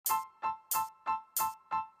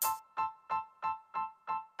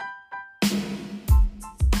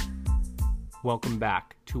Welcome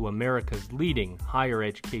back to America's leading higher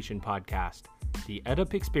education podcast, the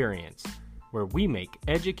EdUp Experience, where we make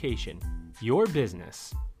education your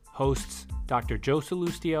business. Hosts Dr. Joe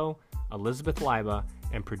Salustio, Elizabeth Leiba,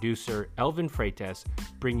 and producer Elvin Freitas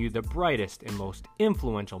bring you the brightest and most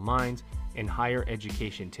influential minds in higher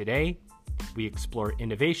education today. We explore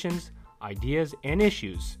innovations, ideas, and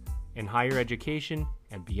issues in higher education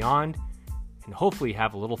and beyond, and hopefully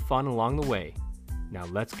have a little fun along the way. Now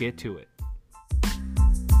let's get to it.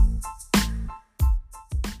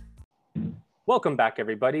 Welcome back,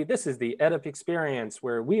 everybody. This is the EdUp Experience,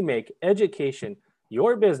 where we make education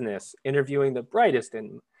your business, interviewing the brightest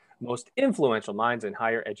and most influential minds in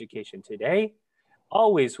higher education today.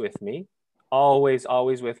 Always with me, always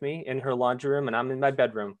with me in her laundry room, and I'm in my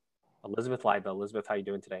bedroom. Elizabeth Leiba. Elizabeth, how are you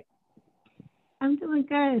doing today? I'm doing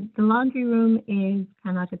good. The laundry room is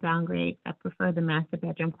kind of like a downgrade. I prefer the master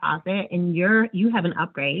bedroom closet, and you have an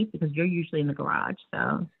upgrade because you're usually in the garage.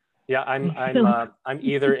 So yeah, I'm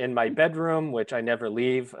either in my bedroom, which I never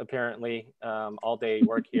leave apparently, all day,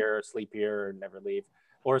 work here, sleep here, never leave,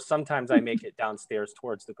 or sometimes I make it downstairs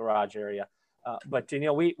towards the garage area. But you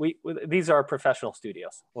know, we these are professional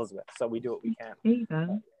studios, Elizabeth, so we do what we can. There you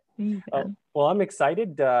go. There you go. Well, I'm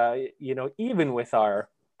excited. You know, even with our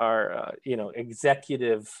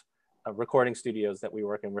executive recording studios that we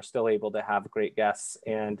work in, we're still able to have great guests.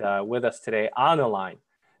 And with us today on the line,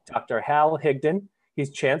 Dr. Hal Higdon. He's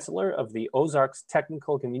Chancellor of the Ozarks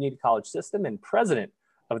Technical Community College System and President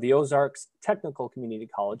of the Ozarks Technical Community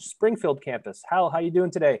College Springfield campus. Hal, how you doing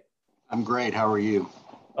today? I'm great. How are you?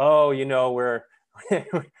 Oh, you know, we're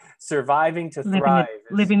surviving to thrive.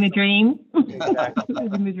 Living the dream. Exactly.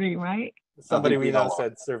 Living the dream, right? Somebody we know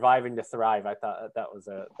said surviving to thrive. I thought that was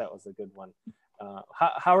a good one.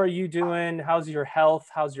 How are you doing? How's your health?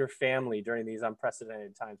 How's your family during these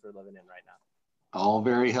unprecedented times we're living in right now? All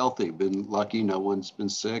very healthy. Been lucky. No one's been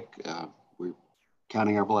sick. We're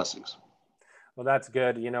counting our blessings. Well, that's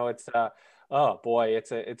good. You know, it's oh boy,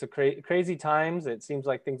 it's a crazy times. It seems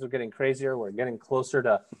like things are getting crazier. We're getting closer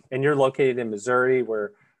to, and you're located in Missouri,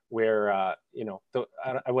 where you know,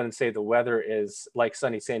 I wouldn't say the weather is like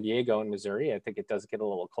sunny San Diego in Missouri. I think it does get a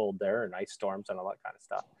little cold there, and ice storms and all that kind of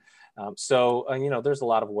stuff. So you know, there's a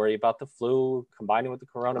lot of worry about the flu combining with the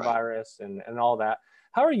coronavirus and all that.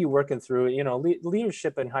 How are you working through it? You know,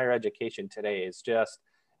 leadership in higher education today is just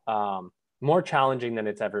more challenging than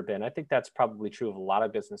it's ever been. I think that's probably true of a lot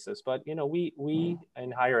of businesses, but you know, we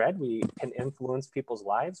in higher ed, we can influence people's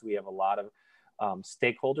lives. We have a lot of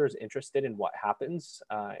stakeholders interested in what happens.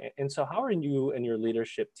 And so how are you and your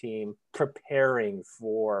leadership team preparing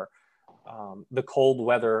for the cold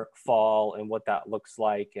weather fall and what that looks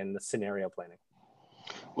like and the scenario planning?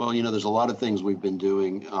 Well, you know, there's a lot of things we've been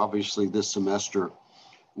doing. Obviously, this semester,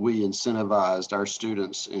 we incentivized our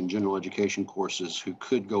students in general education courses who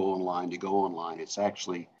could go online to go online. It's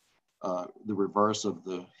actually the reverse of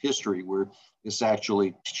the history, where it's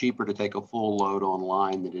actually cheaper to take a full load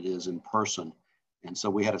online than it is in person. And so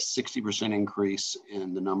we had a 60% increase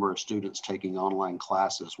in the number of students taking online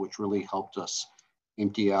classes, which really helped us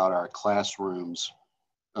empty out our classrooms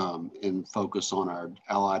and focus on our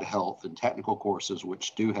allied health and technical courses,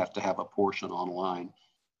 which do have to have a portion online.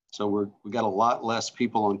 So we got a lot less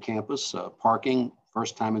people on campus. Parking,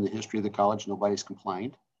 first time in the history of the college, nobody's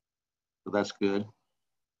complained. So that's good.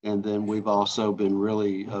 And then we've also been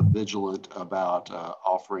really vigilant about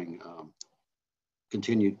offering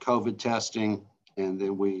continued COVID testing. And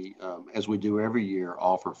then we, as we do every year,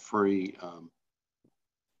 offer free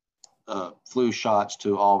flu shots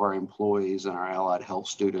to all of our employees and our allied health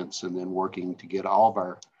students, and then working to get all of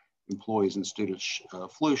our employees and students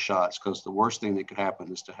flu shots, because the worst thing that could happen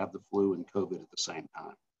is to have the flu and COVID at the same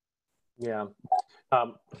time. Yeah.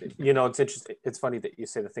 You know, it's interesting. It's funny that you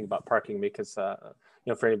say the thing about parking, because, you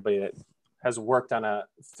know, for anybody that has worked on a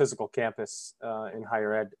physical campus in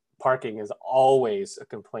higher ed, parking is always a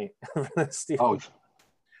complaint for the students.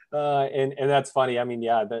 Oh. And that's funny. I mean,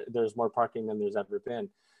 yeah, there's more parking than there's ever been.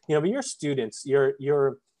 You know, but your students,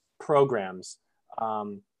 your programs,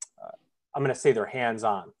 I'm going to say they're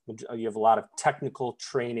hands-on. You have a lot of technical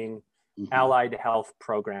training, allied health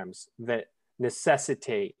programs that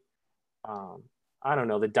necessitate, I don't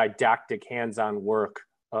know, the didactic hands-on work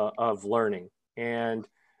of learning. And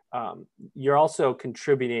you're also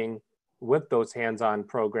contributing with those hands-on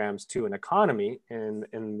programs to an economy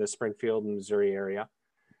in the Springfield and Missouri area,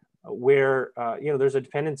 where you know, there's a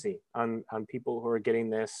dependency on people who are getting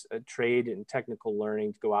this trade and technical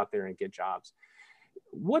learning to go out there and get jobs.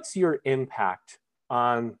 What's your impact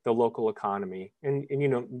on the local economy? And you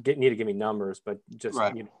know, need to give me numbers, but just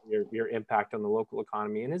you know, your impact on the local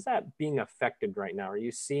economy. And is that being affected right now? Are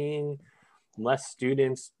you seeing less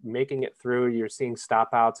students making it through? You're seeing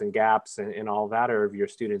stop outs and gaps and all that, or have your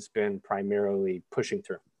students been primarily pushing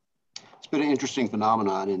through? It's been an interesting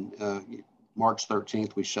phenomenon. And March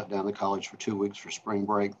 13th, we shut down the college for 2 weeks for spring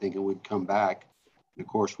break, thinking we'd come back. And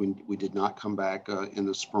of course, we did not come back in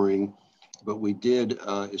the spring, but we did,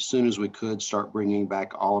 as soon as we could, start bringing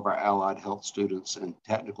back all of our allied health students and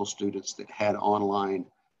technical students that had online,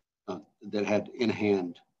 that had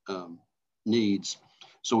in-hand needs.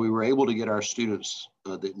 So we were able to get our students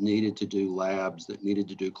that needed to do labs, that needed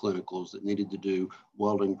to do clinicals, that needed to do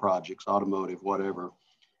welding projects, automotive, whatever.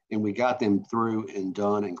 And we got them through and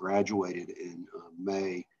done and graduated in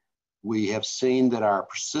May. We have seen that our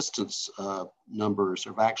persistence numbers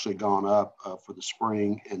have actually gone up for the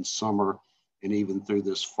spring and summer, and even through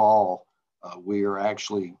this fall. We are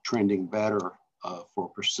actually trending better for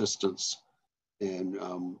persistence. And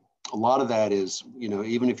a lot of that is, you know,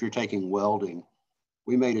 even if you're taking welding,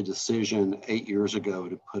 we made a decision 8 years ago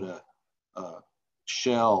to put a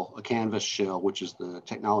shell, a canvas shell, which is the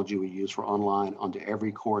technology we use for online, onto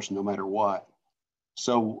every course, no matter what.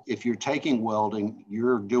 So if you're taking welding,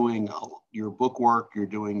 you're doing your book work, you're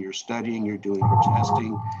doing your studying, you're doing your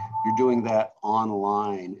testing, you're doing that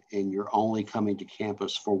online, and you're only coming to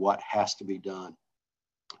campus for what has to be done.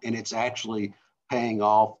 And it's actually paying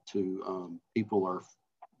off to people are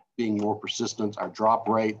being more persistent. Our drop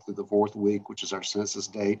rate through the 4th week, which is our census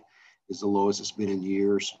date, is the lowest it's been in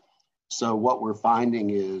years. So what we're finding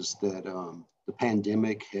is that the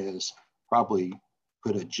pandemic has probably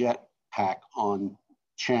put a jet pack on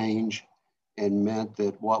change and meant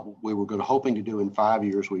that what we were hoping to do in 5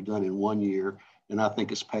 years, we've done in 1 year. And I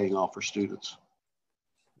think it's paying off for students.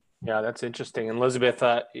 Yeah, that's interesting. And Elizabeth,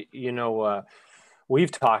 you know,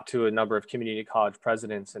 we've talked to a number of community college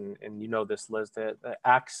presidents, and you know this, Liz, the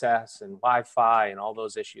access and Wi-Fi and all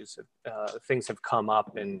those issues, things have come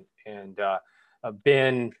up and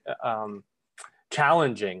been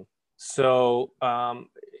challenging. So,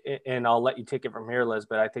 and I'll let you take it from here, Liz,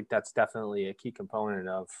 but I think that's definitely a key component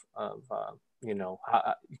of you know,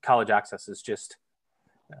 college access has just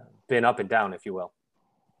been up and down, if you will.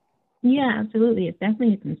 Yeah, absolutely. It's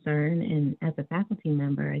definitely a concern. And as a faculty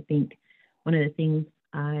member, I think one of the things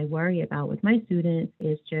I worry about with my students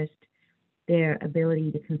is just their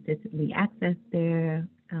ability to consistently access their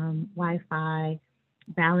Wi-Fi,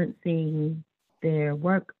 balancing their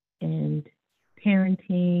work and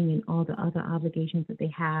parenting and all the other obligations that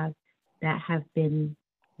they have that have been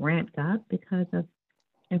ramped up because of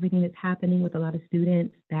everything that's happening with a lot of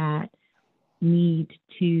students that need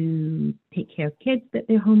to take care of kids that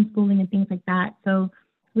they're homeschooling and things like that. So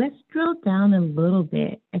let's drill down a little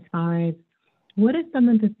bit as far as what are some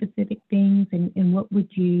of the specific things and what would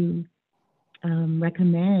you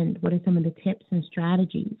recommend? What are some of the tips and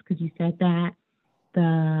strategies? Because you said that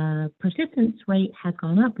the persistence rate has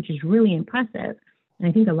gone up, which is really impressive. And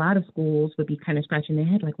I think a lot of schools would be kind of scratching their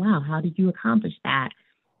head like, wow, how did you accomplish that?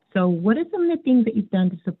 So what are some of the things that you've done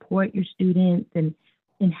to support your students, and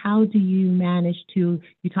how do you manage to,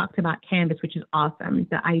 you talked about Canvas, which is awesome,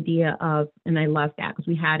 the idea of, and I love that because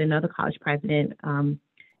we had another college president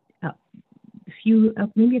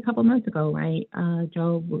maybe a couple months ago, right,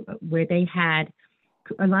 Joe, where they had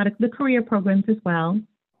a lot of the career programs as well,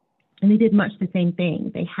 and they did much the same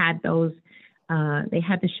thing. They had those, they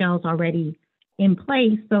had the shells already in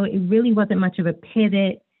place, so it really wasn't much of a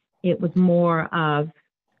pivot. It was more of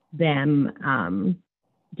them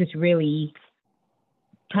just really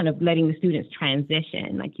kind of letting the students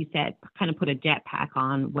transition, like you said, kind of put a jetpack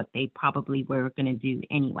on what they probably were going to do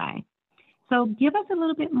anyway. So give us a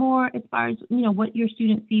little bit more as far as, you know, what your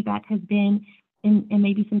student feedback has been, and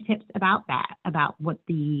maybe some tips about that, about what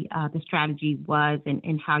the strategy was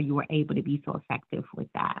and how you were able to be so effective with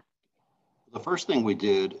that. The first thing we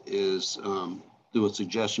did is through a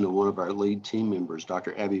suggestion of one of our lead team members,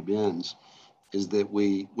 Dr. Abby Benz, is that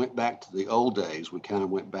we went back to the old days. We kind of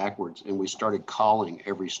went backwards and we started calling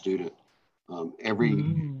every student, every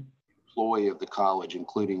employee of the college,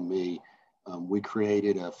 including me. We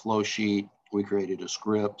created a flow sheet. We created a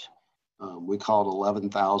script. We called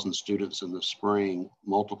 11,000 students in the spring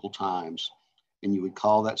multiple times. And you would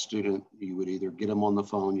call that student, you would either get them on the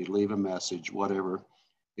phone, you'd leave a message, whatever.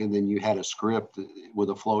 And then you had a script with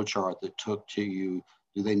a flow chart that took to you.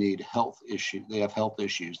 Do they need health issues? They have health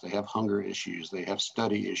issues. They have hunger issues. They have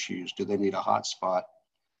study issues. Do they need a hotspot?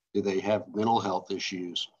 Do they have mental health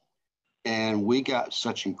issues? And we got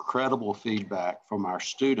such incredible feedback from our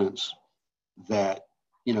students that,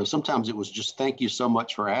 you know, sometimes it was just, thank you so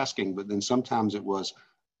much for asking. But then sometimes it was,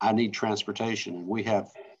 I need transportation. And we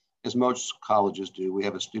have, as most colleges do, we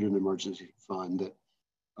have a student emergency fund that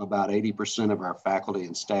about 80% of our faculty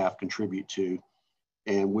and staff contribute to.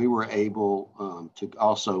 And we were able to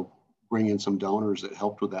also bring in some donors that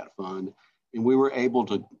helped with that fund. And we were able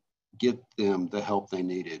to get them the help they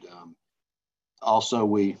needed. Also,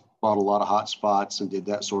 we bought a lot of hot spots and did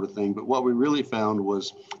that sort of thing. But what we really found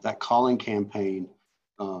was that calling campaign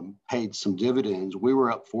paid some dividends. We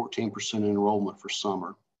were up 14% in enrollment for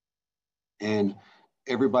summer. And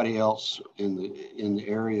everybody else in the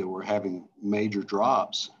area were having major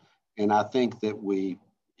drops. And I think that we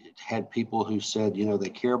had people who said, you know, they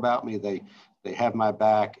care about me, they have my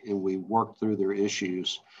back, and we worked through their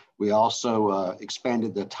issues. We also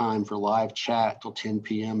expanded the time for live chat till 10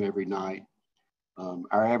 p.m. every night.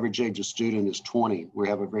 Our average age of student is 20. We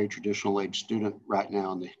have a very traditional age student right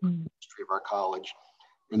now in the history of our college,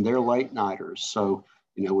 and they're late nighters. So,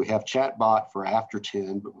 you know, we have chat bot for after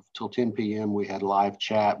 10, but till 10 p.m. we had live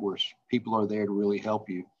chat where people are there to really help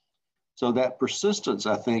you. So that persistence,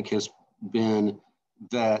 I think, has been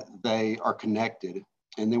that they are connected.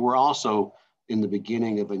 And then we're also in the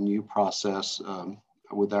beginning of a new process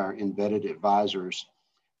with our embedded advisors,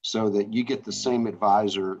 so that you get the same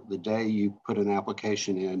advisor the day you put an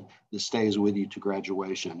application in that stays with you to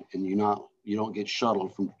graduation, and you don't get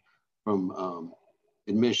shuttled from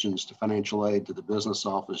admissions to financial aid to the business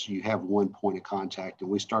office. You have one point of contact, and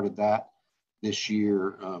we started that this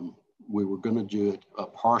year. We were going to do it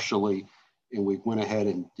partially, and we went ahead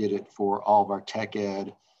and did it for all of our tech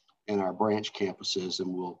ed and our branch campuses,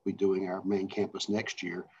 and we'll be doing our main campus next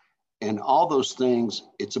year. And all those things,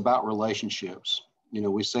 it's about relationships. You know,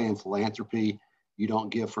 we say in philanthropy, you don't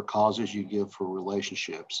give for causes, you give for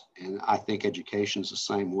relationships. And I think education is the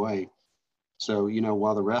same way. So, you know,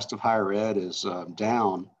 while the rest of higher ed is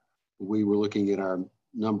down, we were looking at our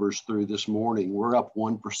numbers through this morning. We're up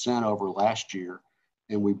 1% over last year,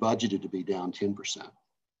 and we budgeted to be down 10%.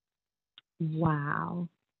 Wow.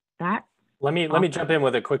 That. Let me jump in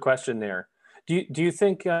with a quick question there. Do you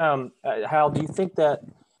think, Hal, do you think that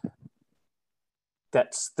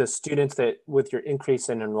the students that with your increase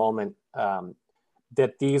in enrollment,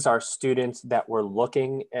 that these are students that were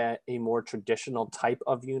looking at a more traditional type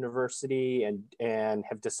of university and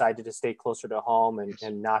have decided to stay closer to home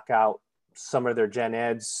and knock out some of their gen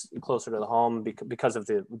eds closer to the home because of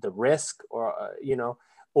the risk, or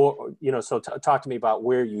so talk to me about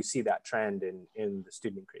where you see that trend in the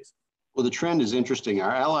student increase. Well, the trend is interesting.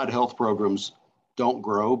 Our allied health programs don't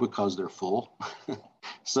grow because they're full.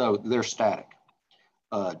 So they're static.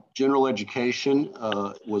 General education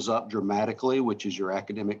was up dramatically, which is your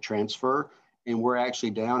academic transfer. And we're actually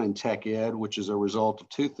down in tech ed, which is a result of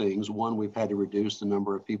two things. One, we've had to reduce the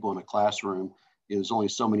number of people in a classroom. There's only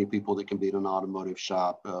so many people that can be in an automotive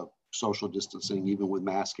shop, social distancing, even with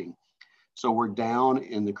masking. So we're down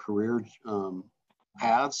in the career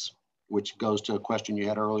paths, which goes to a question you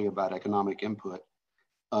had earlier about economic input.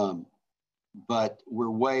 But we're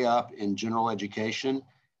way up in general education.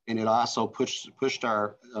 And it also pushed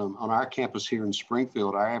our, on our campus here in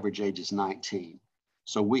Springfield, our average age is 19.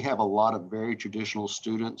 So we have a lot of very traditional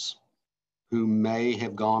students who may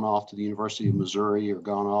have gone off to the University of Missouri or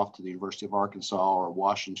gone off to the University of Arkansas or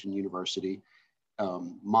Washington University.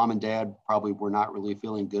 Mom and dad probably were not really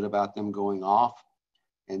feeling good about them going off.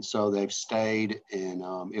 And so they've stayed. And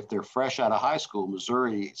if they're fresh out of high school,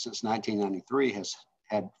 Missouri since 1993 has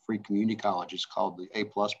had free community colleges called the A+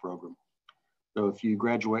 program. So if you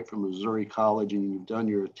graduate from Missouri College and you've done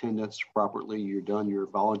your attendance properly, you've done your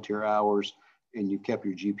volunteer hours, and you've kept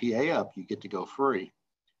your GPA up, you get to go free.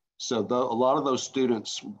 So a lot of those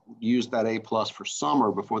students use that A+ for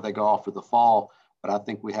summer before they go off for the fall. But I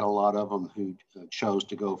think we had a lot of them who chose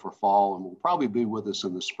to go for fall and will probably be with us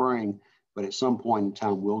in the spring. But at some point in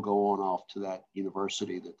time, we'll go on off to that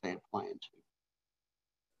university that they had planned to.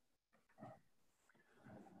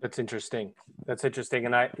 That's interesting. That's interesting.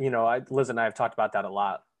 And Liz and I have talked about that a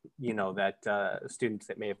lot, that students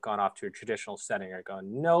that may have gone off to a traditional setting are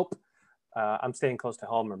going, nope, I'm staying close to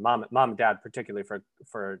home, or mom and dad, particularly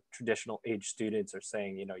for traditional age students, are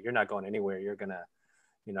saying, you're not going anywhere. You're going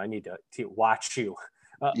to, I need to watch you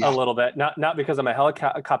a little bit, not because I'm a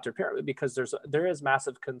helicopter parent, but because there is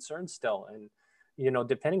massive concern still. And,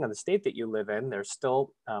 depending on the state that you live in, there's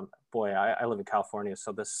still, I live in California.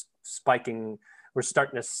 So this we're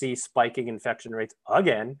starting to see spiking infection rates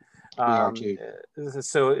again.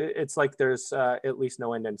 So it's like there's at least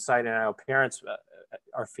no end in sight. And I know parents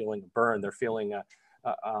are feeling a burn. They're feeling, I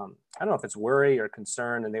don't know if it's worry or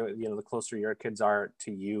concern. And the closer your kids are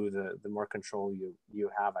to you, the more control you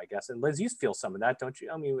have, I guess. And Liz, you feel some of that, don't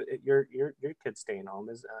you? I mean, your kid's staying home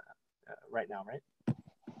is right now, right?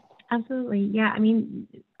 Absolutely. Yeah. I mean,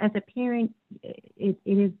 as a parent, it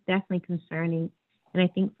is definitely concerning. And I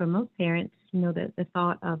think for most parents, the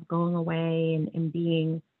thought of going away and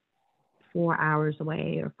being 4 hours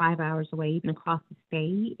away or 5 hours away, even across the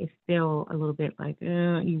state, is still a little bit like,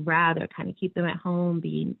 you'd rather kind of keep them at home,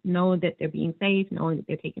 knowing that they're being safe, knowing that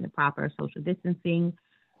they're taking the proper social distancing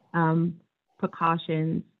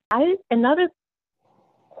precautions. Another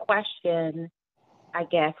question, I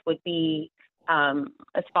guess, would be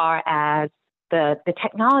as far as the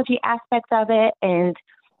technology aspects of it. And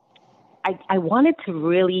I wanted to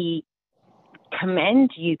really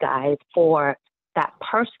commend you guys for that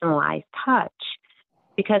personalized touch,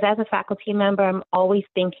 because as a faculty member, I'm always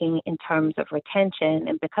thinking in terms of retention.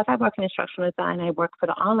 And because I work in instructional design, I work for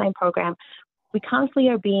the online program, we constantly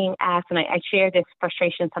are being asked, and I share this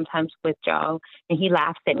frustration sometimes with Joe, and he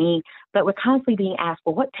laughs at me, but we're constantly being asked,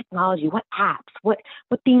 well, what technology, what apps, what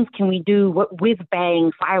things can we do, what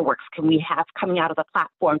whiz-bang fireworks can we have coming out of the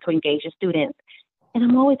platform to engage the students? And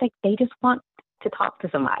I'm always like, they just want to talk to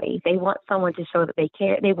somebody. They want someone to show that they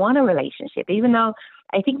care. They want a relationship, even though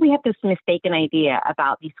I think we have this mistaken idea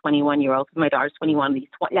about these 21-year-olds. My daughter's 21,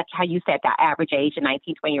 like how you said, that average age of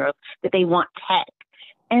 19, 20-year-olds, that they want tech.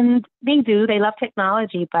 And they do. They love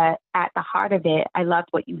technology. But at the heart of it, I loved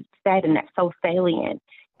what you said, and that's so salient,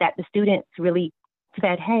 that the students really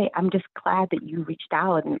said, hey, I'm just glad that you reached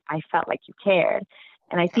out and I felt like you cared.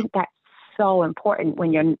 And I think that's so important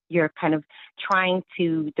when you're kind of trying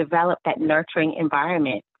to develop that nurturing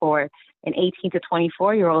environment for an 18 to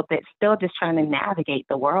 24-year-old that's still just trying to navigate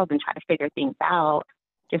the world and try to figure things out,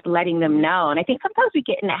 just letting them know. And I think sometimes we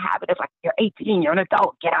get in the habit of like, you're 18, you're an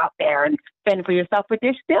adult, get out there and fend for yourself. But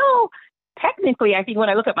they're still, technically, I think when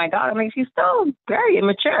I look at my daughter, I mean, she's still very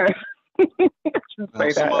immature.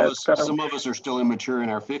 Some of us are still immature in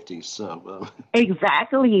our 50s. So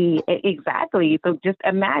Exactly. So just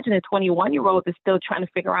imagine a 21-year-old is still trying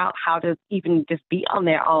to figure out how to even just be on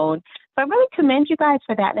their own. So I really commend you guys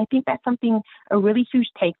for that. And I think that's a really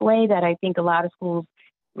huge takeaway that I think a lot of schools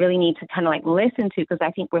really need to kind of like listen to, because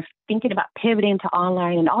I think we're thinking about pivoting to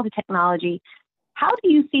online and all the technology. How do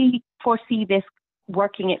you foresee this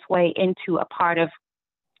working its way into a part of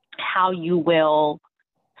how you will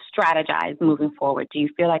strategize moving forward? Do you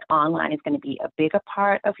feel like online is going to be a bigger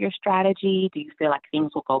part of your strategy? Do you feel like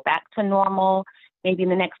things will go back to normal maybe in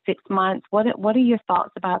the next 6 months? What are your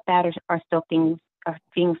thoughts about that? Or are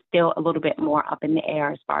things still a little bit more up in the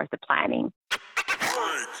air as far as the planning?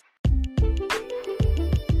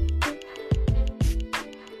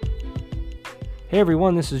 Hey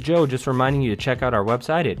everyone, this is Joe, just reminding you to check out our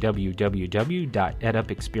website at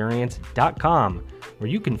www.edupexperience.com, where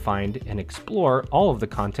you can find and explore all of the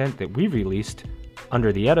content that we've released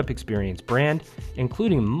under the Edup Experience brand,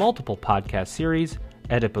 including multiple podcast series,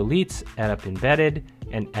 Edup Elites, Edup Embedded,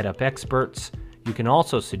 and Edup Experts. You can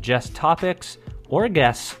also suggest topics or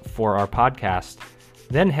guests for our podcast.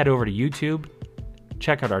 Then head over to YouTube,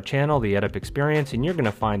 check out our channel, The Edup Experience, and you're going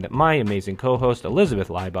to find that my amazing co-host, Elizabeth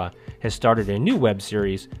Leiba, has started a new web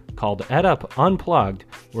series called Edup Unplugged,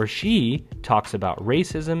 where she talks about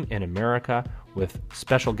racism in America with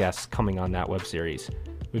special guests coming on that web series.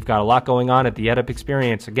 We've got a lot going on at The Edup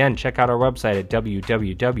Experience. Again, check out our website at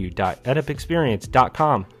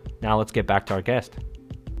www.edupexperience.com. Now let's get back to our guest.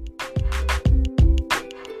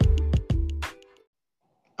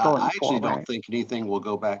 I actually don't think anything will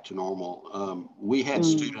go back to normal. We had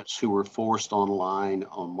students who were forced online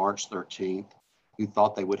on March 13th who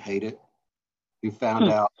thought they would hate it, who found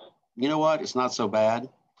out, you know what, it's not so bad.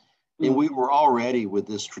 And we were already with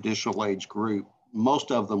this traditional age group.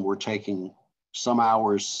 Most of them were taking some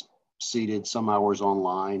hours seated, some hours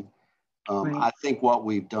online. Right. I think what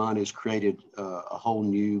we've done is created a whole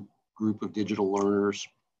new group of digital learners.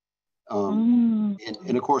 And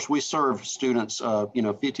of course, we serve students,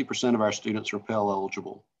 50% of our students are Pell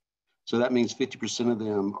eligible. So that means 50% of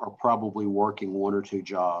them are probably working 1 or 2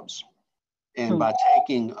 jobs. And by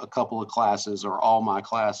taking a couple of classes or all my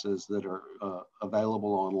classes that are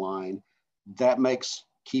available online, that makes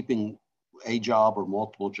keeping a job or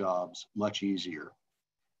multiple jobs much easier.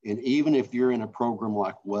 And even if you're in a program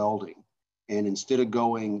like welding, and instead of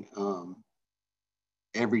going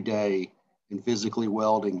every day and physically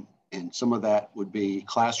welding, and some of that would be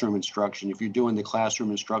classroom instruction. If you're doing the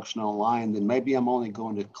classroom instruction online, then maybe I'm only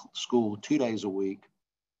going to school 2 days a week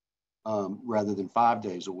rather than 5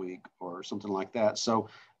 days a week or something like that. So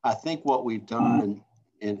I think what we've done,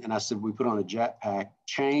 and I said we put on a jetpack,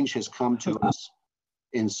 change has come to us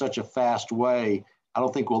in such a fast way. I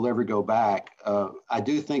don't think we'll ever go back. I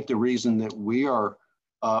do think the reason that we are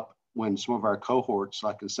up when some of our cohorts,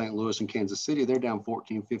 like in St. Louis and Kansas City, they're down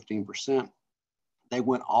 14, 15%. They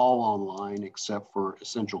went all online except for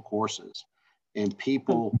essential courses. And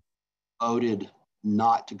people voted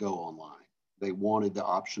not to go online. They wanted the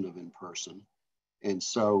option of in-person. And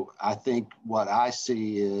so I think what I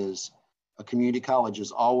see is a community college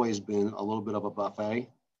has always been a little bit of a buffet.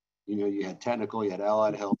 You know, you had technical, you had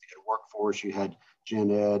allied health, you had workforce, you had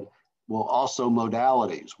gen ed. Well, also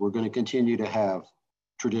modalities. We're going to continue to have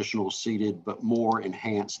traditional seated, but more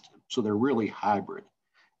enhanced. So they're really hybrid.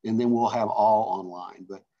 And then we'll have all online.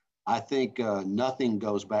 But I think nothing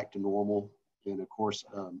goes back to normal. And of course,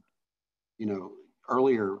 you know,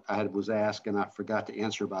 earlier I was asked, and I forgot to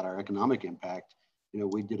answer about our economic impact. You know,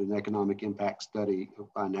 we did an economic impact study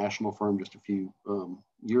by a national firm just a few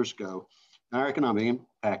years ago. Our economic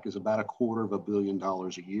impact is about $250 million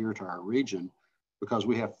a year to our region, because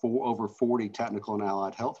we have over 40 technical and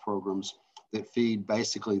allied health programs that feed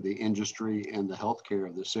basically the industry and the healthcare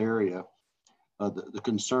of this area. The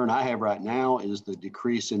concern I have right now is the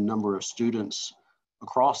decrease in number of students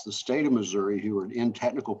across the state of Missouri who are in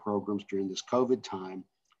technical programs during this COVID time.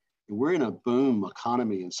 And we're in a boom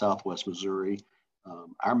economy in Southwest Missouri.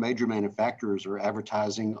 Our major manufacturers are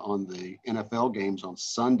advertising on the NFL games on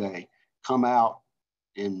Sunday, come out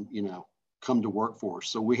and, you know, come to workforce.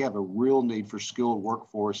 So we have a real need for skilled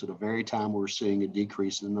workforce at a very time we're seeing a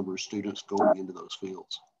decrease in the number of students going into those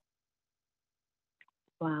fields.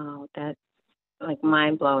 Wow, that's like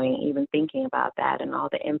mind blowing, even thinking about that and all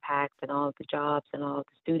the impact and all of the jobs and all of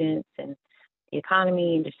the students and the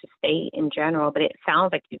economy and just the state in general. But it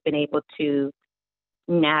sounds like you've been able to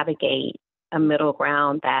navigate a middle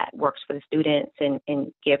ground that works for the students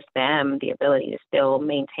and gives them the ability to still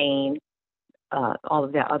maintain all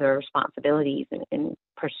of their other responsibilities and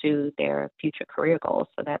pursue their future career goals.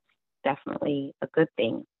 So that's definitely a good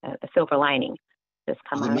thing, a silver lining that's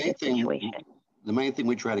come out of this situation. The main thing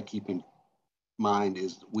we try to keep in mind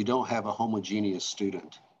is we don't have a homogeneous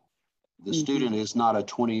student. The student is not a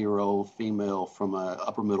 20-year-old female from an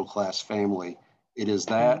upper middle class family. It is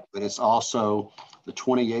that, but it's also the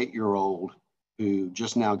 28-year-old who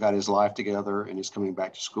just now got his life together and is coming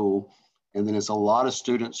back to school. And then it's a lot of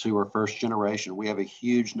students who are first generation. We have a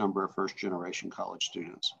huge number of first generation college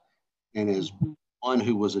students. And as one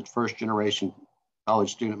who was a first generation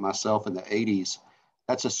college student myself in the 80s,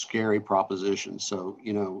 that's a scary proposition. So,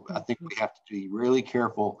 you know, I think we have to be really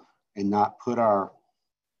careful and not put our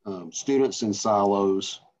students in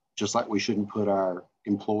silos, just like we shouldn't put our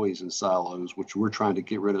employees in silos, which we're trying to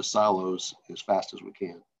get rid of silos as fast as we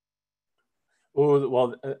can. Oh,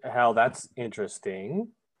 well, Hal, that's interesting.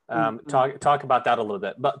 Talk about that a little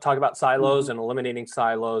bit, but talk about silos and eliminating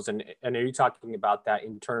silos. And are you talking about that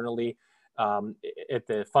internally at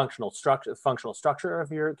the functional structure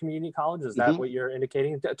of your community college? Is that what you're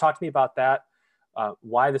indicating? Talk to me about that.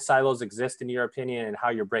 Why the silos exist in your opinion and how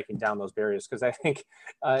you're breaking down those barriers. Because I think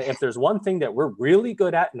if there's one thing that we're really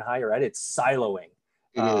good at in higher ed, it's siloing.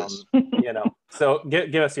 It is. You know, so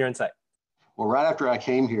give us your insight. Well, right after I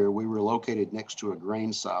came here, we were located next to a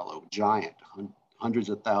grain silo, giant, hundreds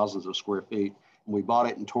of thousands of square feet. And we bought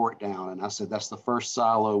it and tore it down. And I said, that's the first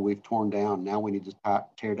silo we've torn down. Now we need to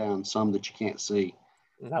tear down some that you can't see.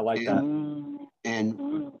 I like that.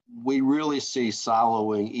 And we really see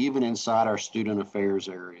siloing even inside our student affairs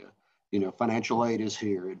area. You know, financial aid is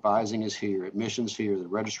here, advising is here, admissions here, the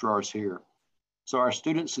registrar is here. So our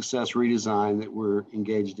student success redesign that we're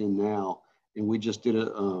engaged in now, and we just did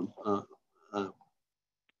a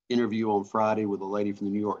interview on Friday with a lady from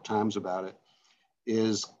the New York Times about it,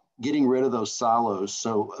 is getting rid of those silos.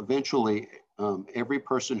 So eventually every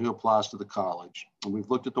person who applies to the college, and we've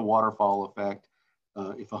looked at the waterfall effect,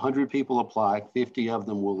 if 100 people apply, 50 of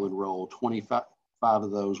them will enroll, 25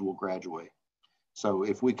 of those will graduate. So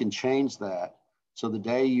if we can change that, so the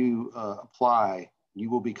day you apply, you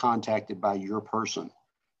will be contacted by your person.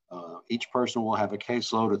 Each person will have a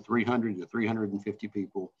caseload of 300 to 350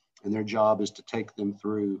 people, and their job is to take them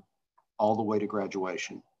through all the way to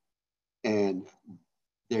graduation. And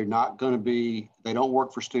they're not going to be, they don't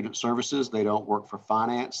work for student services, they don't work for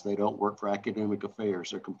finance, they don't work for academic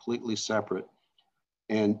affairs. They're completely separate.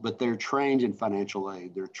 But they're trained in financial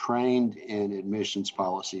aid, they're trained in admissions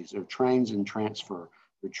policies, they're trained in transfer,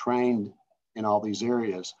 they're trained in all these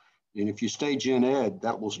areas. And if you stay gen ed,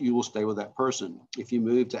 you will stay with that person. If you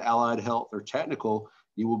move to allied health or technical,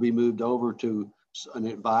 you will be moved over to an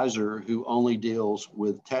advisor who only deals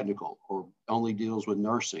with technical or only deals with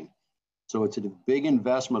nursing. So it's a big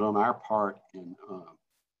investment on our part in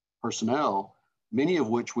personnel, many of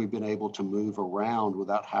which we've been able to move around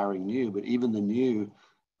without hiring new, but even the new,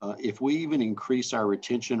 if we even increase our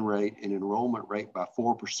retention rate and enrollment rate by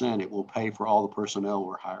 4%, it will pay for all the personnel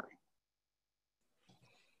we're hiring.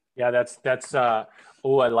 Yeah, that's I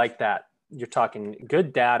like that. You're talking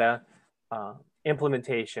good data,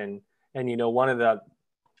 implementation, And, one of the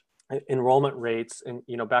enrollment rates, and,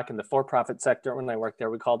 back in the for-profit sector, when I worked there,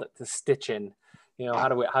 we called it the stitch in. How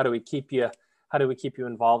do we keep you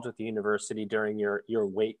involved with the university during your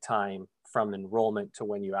wait time from enrollment to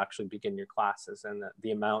when you actually begin your classes, and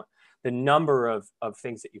the number of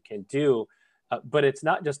things that you can do. But it's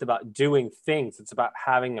not just about doing things. It's about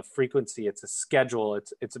having a frequency. It's a schedule.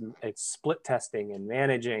 It's split testing and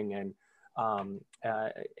managing and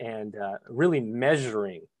really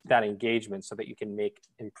measuring that engagement so that you can make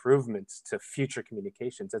improvements to future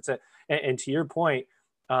communications. And to your point,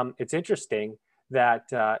 it's interesting that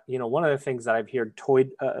one of the things that I've heard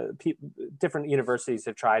different universities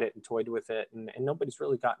have tried it and toyed with it, and nobody's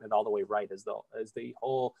really gotten it all the way right, as the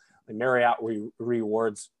whole Marriott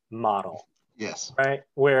rewards model. Yes. Right.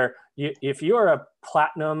 Where if you're a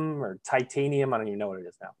platinum or titanium, I don't even know what it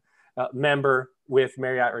is now, member with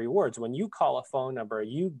Marriott Rewards, when you call a phone number,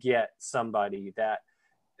 you get somebody that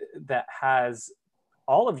has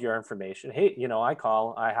all of your information. Hey,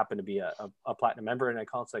 I happen to be a platinum member, and I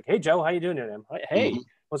call, it's like, hey, Joe, how you doing today? Hey,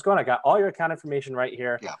 what's going on? I got all your account information right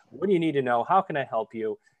here. Yeah. What do you need to know? How can I help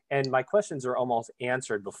you? And my questions are almost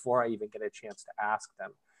answered before I even get a chance to ask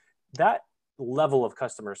them. That level of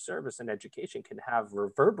customer service and education can have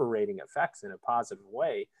reverberating effects in a positive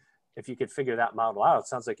way if you could figure that model out. It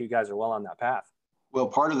sounds like you guys are well on that path. Well,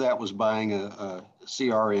 part of that was buying a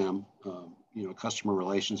CRM, customer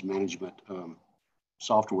relations management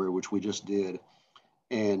software, which we just did.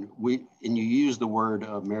 And you use the word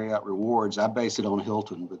Marriott Rewards. I base it on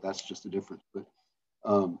Hilton, but that's just a difference. But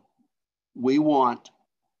we want,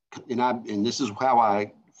 and this is how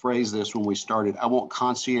I phrase this when we started, I want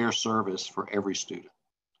concierge service for every student.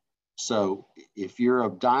 So if you're a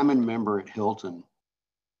Diamond member at Hilton,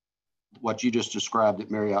 what you just described at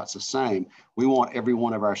Marriott's the same. We want every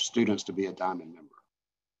one of our students to be a Diamond member.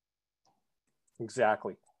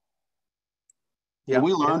 Exactly. Yeah. And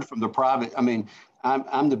we learned from the private. I mean,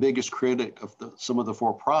 I'm the biggest critic of some of the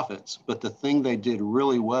for-profits, but the thing they did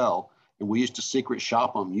really well, and we used to secret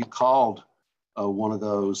shop them. You called one of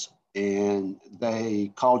those, and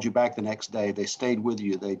they called you back the next day. They stayed with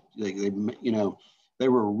you. They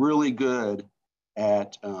were really good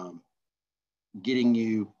at getting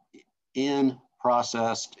you in,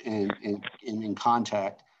 processed, and in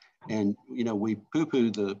contact. And we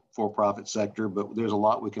poo-poo the for-profit sector, but there's a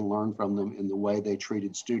lot we can learn from them in the way they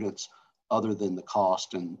treated students, other than the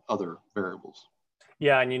cost and other variables.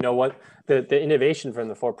 Yeah, and you know what? The innovation from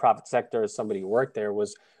the for-profit sector, as somebody who worked there,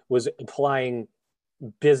 was applying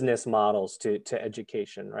business models to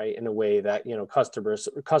education, right? In a way that,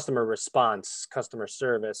 customer response, customer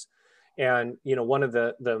service. And, one of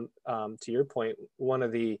the to your point, one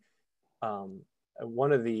of the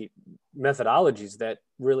methodologies that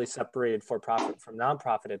really separated for-profit from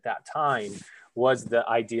nonprofit at that time was the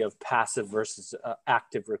idea of passive versus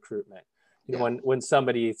active recruitment. When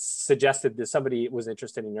somebody suggested that somebody was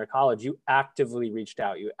interested in your college, you actively reached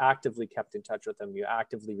out, you actively kept in touch with them, you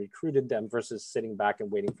actively recruited them versus sitting back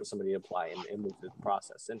and waiting for somebody to apply and move through the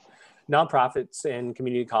process. And nonprofits and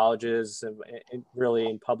community colleges and really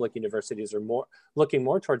in public universities are looking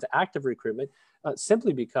more towards active recruitment,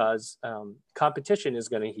 simply because competition is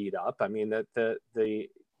going to heat up. I mean, the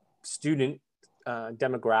student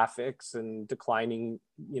demographics and declining,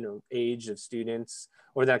 age of students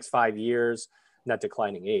over the next 5 years, not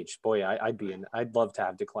declining age. Boy, I'd love to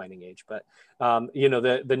have declining age, but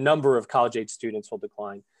the number of college age students will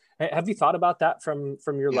decline. Have you thought about that from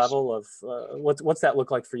your Yes. level of what's that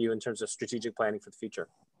look like for you in terms of strategic planning for the future?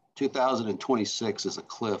 2026 is a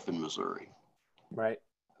cliff in Missouri. Right.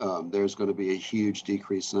 There's going to be a huge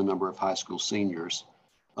decrease in the number of high school seniors.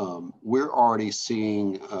 We're already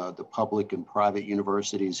seeing the public and private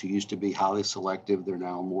universities who used to be highly selective, they're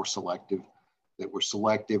now more selective. That were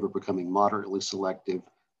selective are becoming moderately selective.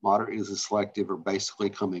 Moderately selective are basically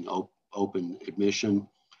coming open admission.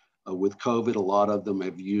 With COVID, a lot of them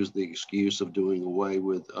have used the excuse of doing away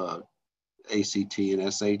with ACT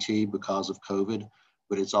and SAT because of COVID,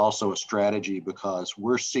 but it's also a strategy because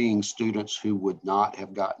we're seeing students who would not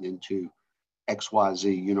have gotten into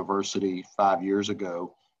XYZ university 5 years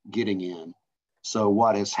ago getting in. So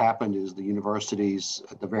what has happened is the universities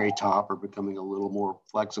at the very top are becoming a little more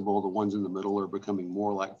flexible. The ones in the middle are becoming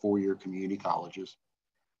more like four-year community colleges.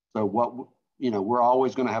 So we're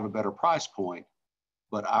always going to have a better price point,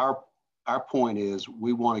 but our point is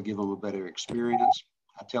we want to give them a better experience.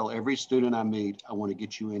 I tell every student I meet, I want to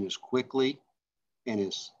get you in as quickly and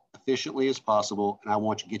as efficiently as possible, and I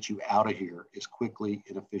want to get you out of here as quickly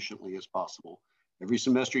and efficiently as possible. Every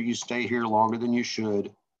semester you stay here longer than you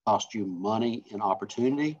should cost you money and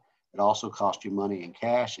opportunity. It also costs you money in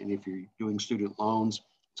cash. And if you're doing student loans,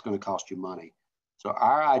 it's it's going to cost you money. So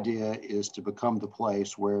our idea is to become the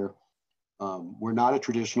place where we're not a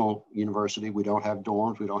traditional university. We don't have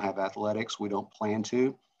dorms. We don't have athletics. We don't plan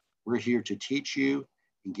to. We're here to teach you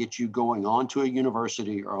and get you going on to a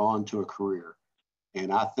university or on to a career.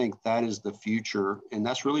 And I think that is the future. And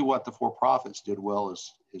that's really what the for-profits did well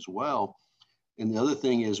as well. And the other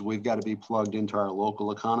thing is we've got to be plugged into our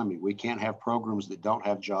local economy. We can't have programs that don't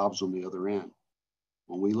have jobs on the other end.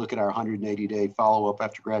 When we look at our 180-day follow-up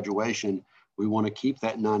after graduation, we want to keep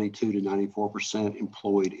that 92 to 94%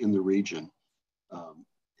 employed in the region.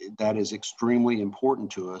 That is extremely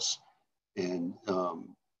important to us. And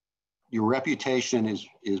your reputation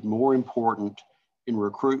is more important in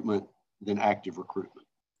recruitment than active recruitment.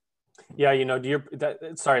 Yeah, you know,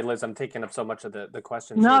 sorry, Liz, I'm taking up so much of the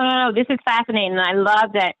questions. No, this is fascinating. And I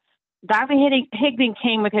love that Dr. Higdon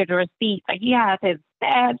came with his receipts. Like, he has his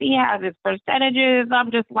stats, he has his percentages.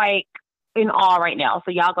 I'm just like in awe right now.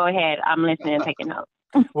 So y'all go ahead. I'm listening and taking notes.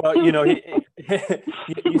 Well, you know,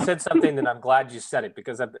 you said something that I'm glad you said it,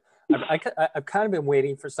 because I've kind of been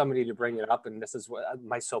waiting for somebody to bring it up, and this is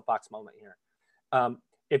my soapbox moment here.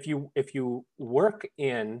 If you work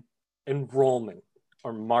in enrollment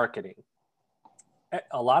or marketing,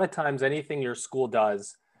 a lot of times anything your school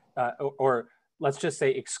does, or let's just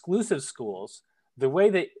say exclusive schools, the way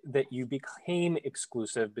that you became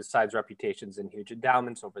exclusive, besides reputations and huge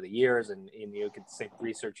endowments over the years, and you could say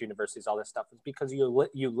research universities, all this stuff, is because you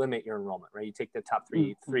limit your enrollment, right? You take the top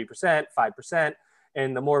 3%, 5%,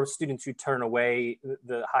 and the more students you turn away,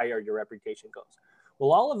 the higher your reputation goes.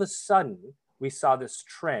 Well, all of a sudden, we saw this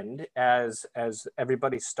trend as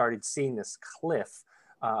everybody started seeing this cliff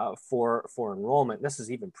for enrollment. This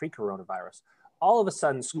is even pre-coronavirus. All of a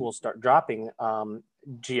sudden, schools start dropping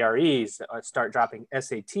GREs, start dropping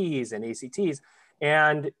SATs and ACTs,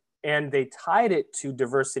 and they tied it to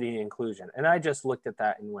diversity and inclusion. And I just looked at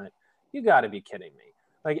that and went, "You got to be kidding me!"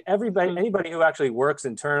 Like, anybody who actually works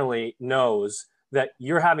internally knows that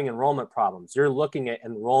you're having enrollment problems. You're looking at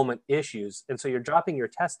enrollment issues, and so you're dropping your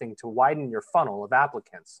testing to widen your funnel of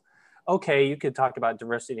applicants. Okay, you could talk about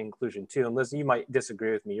diversity and inclusion too. And Liz, you might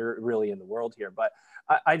disagree with me. You're really in the world here. But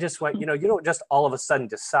I just went, you don't just all of a sudden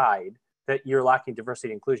decide that you're lacking diversity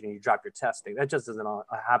and inclusion and you drop your testing. That just doesn't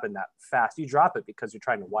happen that fast. You drop it because you're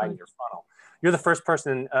trying to widen your funnel. You're the first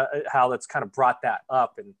person, Hal, that's kind of brought that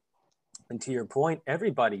up. And to your point,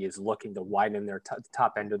 everybody is looking to widen their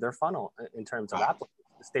top end of their funnel in terms of applicants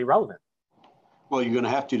to stay relevant. Well, you're going to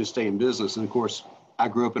have to stay in business. And of course, I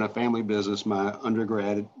grew up in a family business. My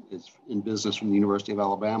undergrad is in business from the University of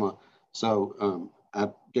Alabama. So I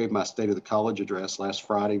gave my State of the College address last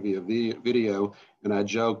Friday via video, and I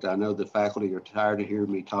joked, I know the faculty are tired of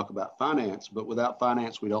hearing me talk about finance, but without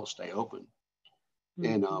finance, we don't stay open.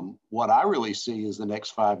 And what I really see is the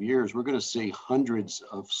next 5 years, we're going to see hundreds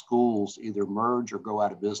of schools either merge or go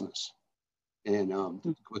out of business. And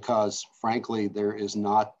because frankly, there is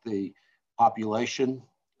not the population.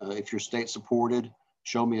 If you're state supported,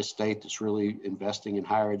 show me a state that's really investing in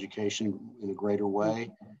higher education in a greater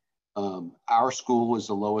way. Our school is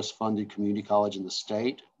the lowest funded community college in the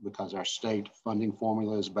state because our state funding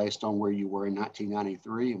formula is based on where you were in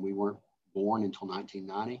 1993, and we weren't born until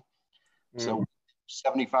 1990. So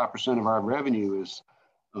 75% of our revenue is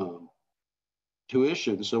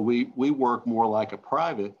tuition. So we work more like a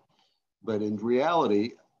private, but in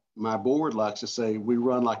reality, my board likes to say we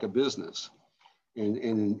run like a business.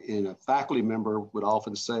 And a faculty member would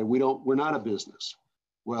often say, we're not a business.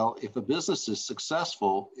 Well, if a business is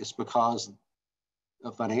successful, it's because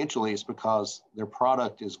financially, it's because their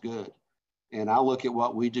product is good. And I look at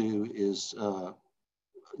what we do is,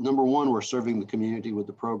 number one, we're serving the community with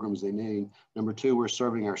the programs they need. Number two, we're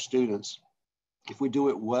serving our students. If we do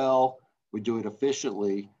it well, we do it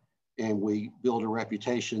efficiently, and we build a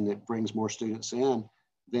reputation that brings more students in,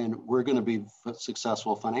 then we're going to be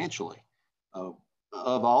successful financially.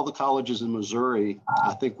 Of all the colleges in Missouri,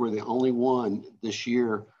 I think we're the only one this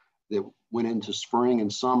year that went into spring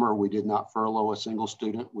and summer. We did not furlough a single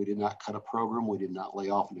student. We did not cut a program. We did not lay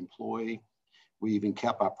off an employee. We even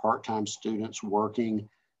kept our part-time students working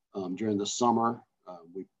during the summer.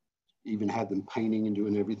 We even had them painting and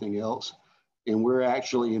doing everything else. And we're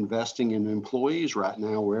actually investing in employees right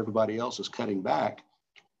now where everybody else is cutting back.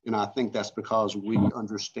 And I think that's because we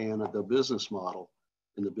understand the business model.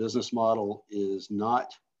 And the business model is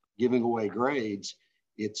not giving away grades.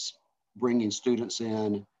 It's bringing students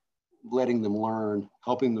in, letting them learn,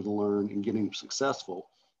 helping them learn, and getting them successful.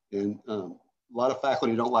 And a lot of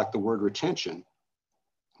faculty don't like the word retention,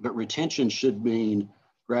 but retention should mean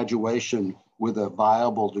graduation with a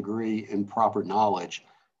viable degree and proper knowledge,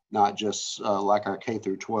 not just like our K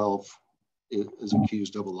through 12 is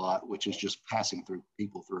accused of a lot, which is just passing through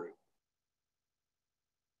people through.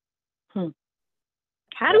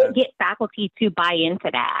 How do we get faculty to buy into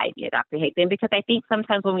that idea, Dr. Higdon? Because I think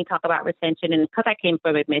sometimes when we talk about retention, and because I came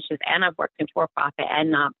from admissions and I've worked in for-profit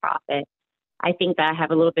and nonprofit, I think that I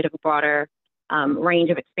have a little bit of a broader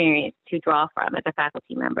range of experience to draw from as a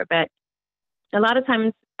faculty member. But a lot of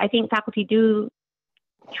times I think faculty do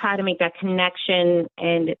try to make that connection,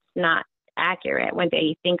 and it's not accurate. When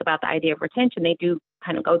they think about the idea of retention, they do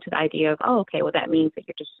kind of go to the idea of, oh, okay, well, that means that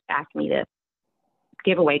you're just asking me to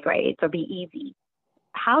give away grades or be easy.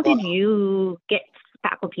 How did you get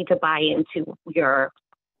faculty to buy into your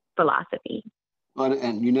philosophy?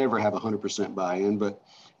 And you never have 100% buy-in, but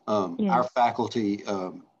our faculty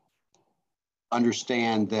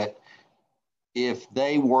understand that if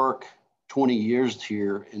they work 20 years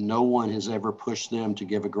here and no one has ever pushed them to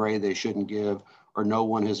give a grade they shouldn't give, or no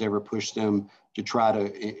one has ever pushed them to try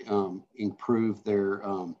to improve their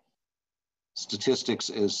statistics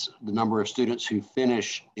as the number of students who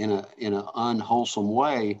finish in an unwholesome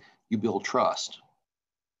way, you build trust.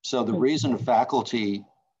 So the reason faculty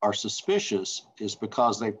are suspicious is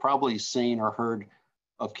because they've probably seen or heard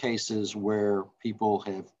of cases where people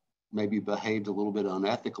have maybe behaved a little bit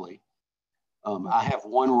unethically. I have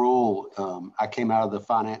one rule. I came out of the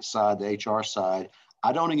finance side, the HR side.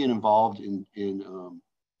 I don't get involved in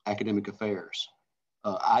academic affairs.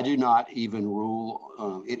 I do not even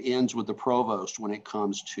rule. It ends with the provost when it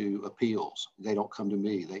comes to appeals. They don't come to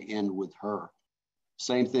me. They end with her.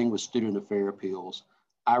 Same thing with student affair appeals.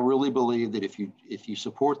 I really believe that if you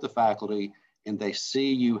support the faculty and they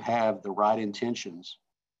see you have the right intentions,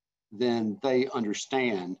 then they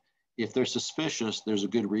understand. If they're suspicious, there's a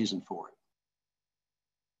good reason for it.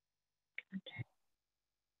 Okay.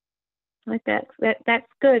 Like that's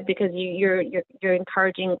good, because you're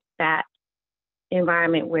encouraging that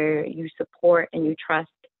environment where you support and you trust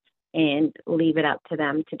and leave it up to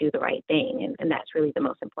them to do the right thing. And that's really the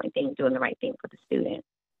most important thing, doing the right thing for the student.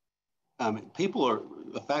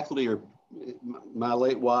 Faculty are, my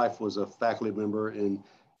late wife was a faculty member, and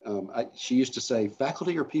she used to say,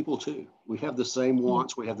 faculty are people too. We have the same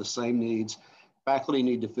wants, we have the same needs. Faculty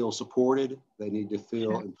need to feel supported. They need to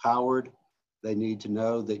feel empowered. They need to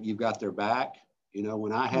know that you've got their back. You know,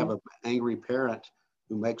 when I have an angry parent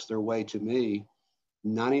who makes their way to me,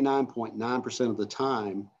 99.9% of the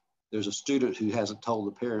time, there's a student who hasn't told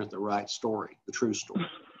the parent the right story, the true story.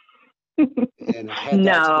 And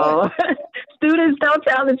no, students don't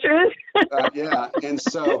tell the truth. Yeah, and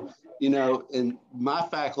so, you know, in my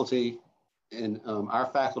faculty and our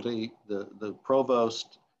faculty, the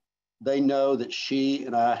provost, they know that she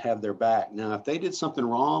and I have their back. Now, if they did something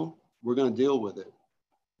wrong, we're going to deal with it.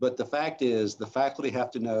 But the fact is, the faculty have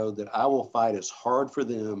to know that I will fight as hard for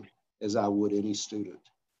them as I would any student.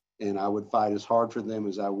 And I would fight as hard for them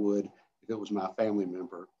as I would if it was my family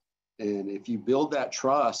member. And if you build that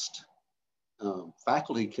trust,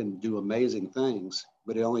 faculty can do amazing things,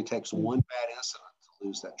 but it only takes one bad incident to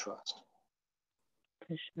lose that trust.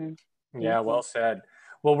 For sure. Yeah, well said.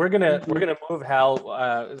 Well, we're gonna move,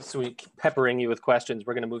 Hal. So we keep peppering you with questions.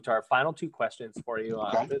 We're gonna move to our final two questions for you.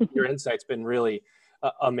 Okay. Your insight's been really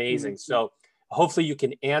amazing. So hopefully you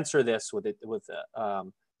can answer this with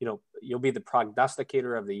you know, you'll be the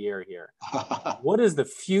prognosticator of the year here. What does the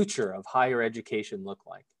future of higher education look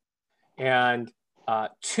like? And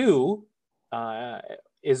two,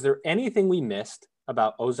 is there anything we missed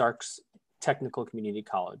about Ozarks Technical Community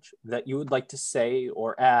College that you would like to say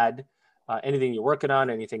or add? Anything you're working on,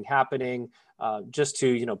 anything happening, just to,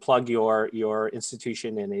 you know, plug your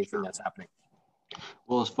institution and anything that's happening.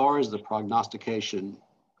 Well, as far as the prognostication,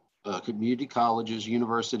 community colleges,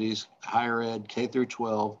 universities, higher ed, K through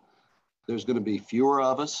 12, there's going to be fewer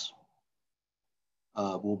of us.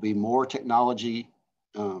 Will be more technology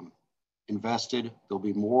invested. There'll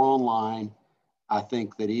be more online. I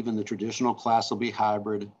think that even the traditional class will be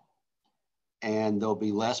hybrid, and there'll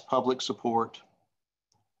be less public support.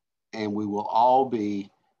 And we will all be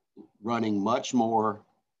running much more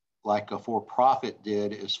like a for-profit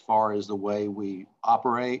did as far as the way we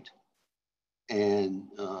operate. And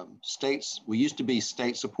we used to be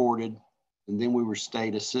state supported, and then we were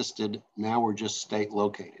state assisted. Now we're just state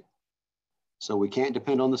located. So we can't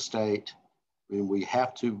depend on the state, and we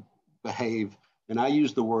have to behave. And I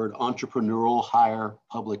use the word entrepreneurial higher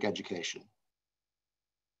public education.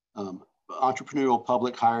 Entrepreneurial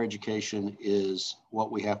public higher education is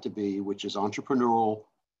what we have to be, which is entrepreneurial,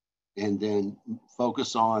 and then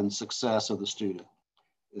focus on success of the student.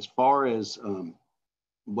 As far as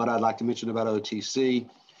what I'd like to mention about OTC,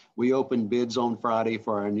 we opened bids on Friday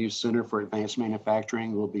for our new Center for Advanced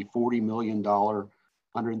Manufacturing. It will be $40 million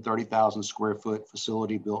 130,000 square foot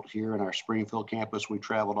facility built here in our Springfield campus. We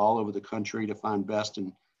traveled all over the country to find best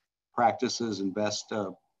in practices and best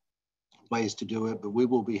ways to do it. But we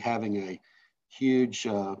will be having a huge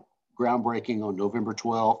groundbreaking on November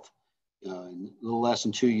 12th. In a little less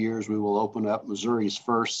than 2 years, we will open up Missouri's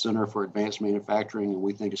first Center for Advanced Manufacturing, and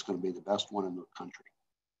we think it's going to be the best one in the country.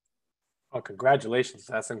 Oh, congratulations.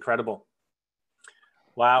 That's incredible.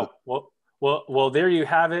 Wow. Well, there you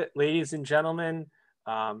have it, ladies and gentlemen.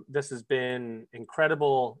 This has been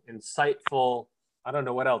incredible, insightful. I don't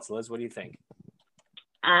know what else, Liz. What do you think?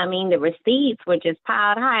 I mean, the receipts were just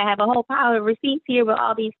piled high. I have a whole pile of receipts here with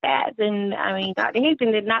all these stats. And I mean, Dr.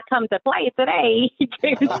 Higdon did not come to play today. He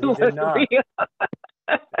came to did not.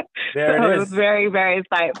 There so it is. It was very, very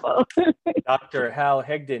insightful. Dr. Hal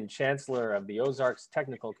Higdon, Chancellor of the Ozarks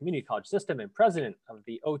Technical Community College System and President of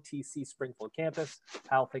the OTC Springfield campus.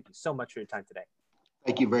 Hal, thank you so much for your time today.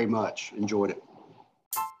 Thank you very much. Enjoyed it.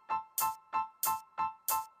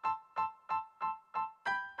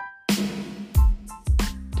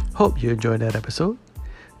 Hope you enjoyed that episode.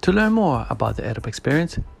 To learn more about the EdUp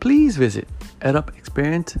Experience, please visit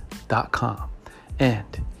edupexperience.com.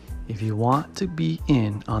 And if you want to be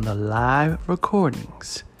in on the live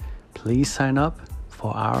recordings, please sign up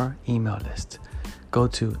for our email list. Go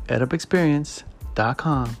to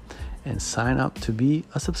edupexperience.com and sign up to be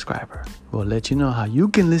a subscriber. We'll let you know how you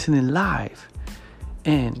can listen in live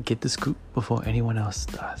and get the scoop before anyone else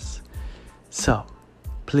does. So,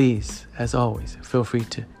 please, as always, feel free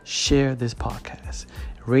to share this podcast,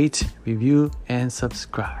 rate, review, and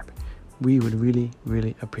subscribe. We would really,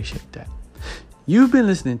 really appreciate that. You've been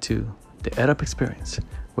listening to the EdUp Experience,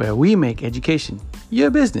 where we make education your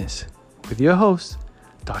business with your hosts,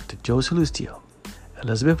 Dr. Joe Salustio,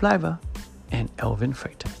 Elizabeth Leiva, and Elvin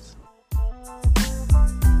Freitas.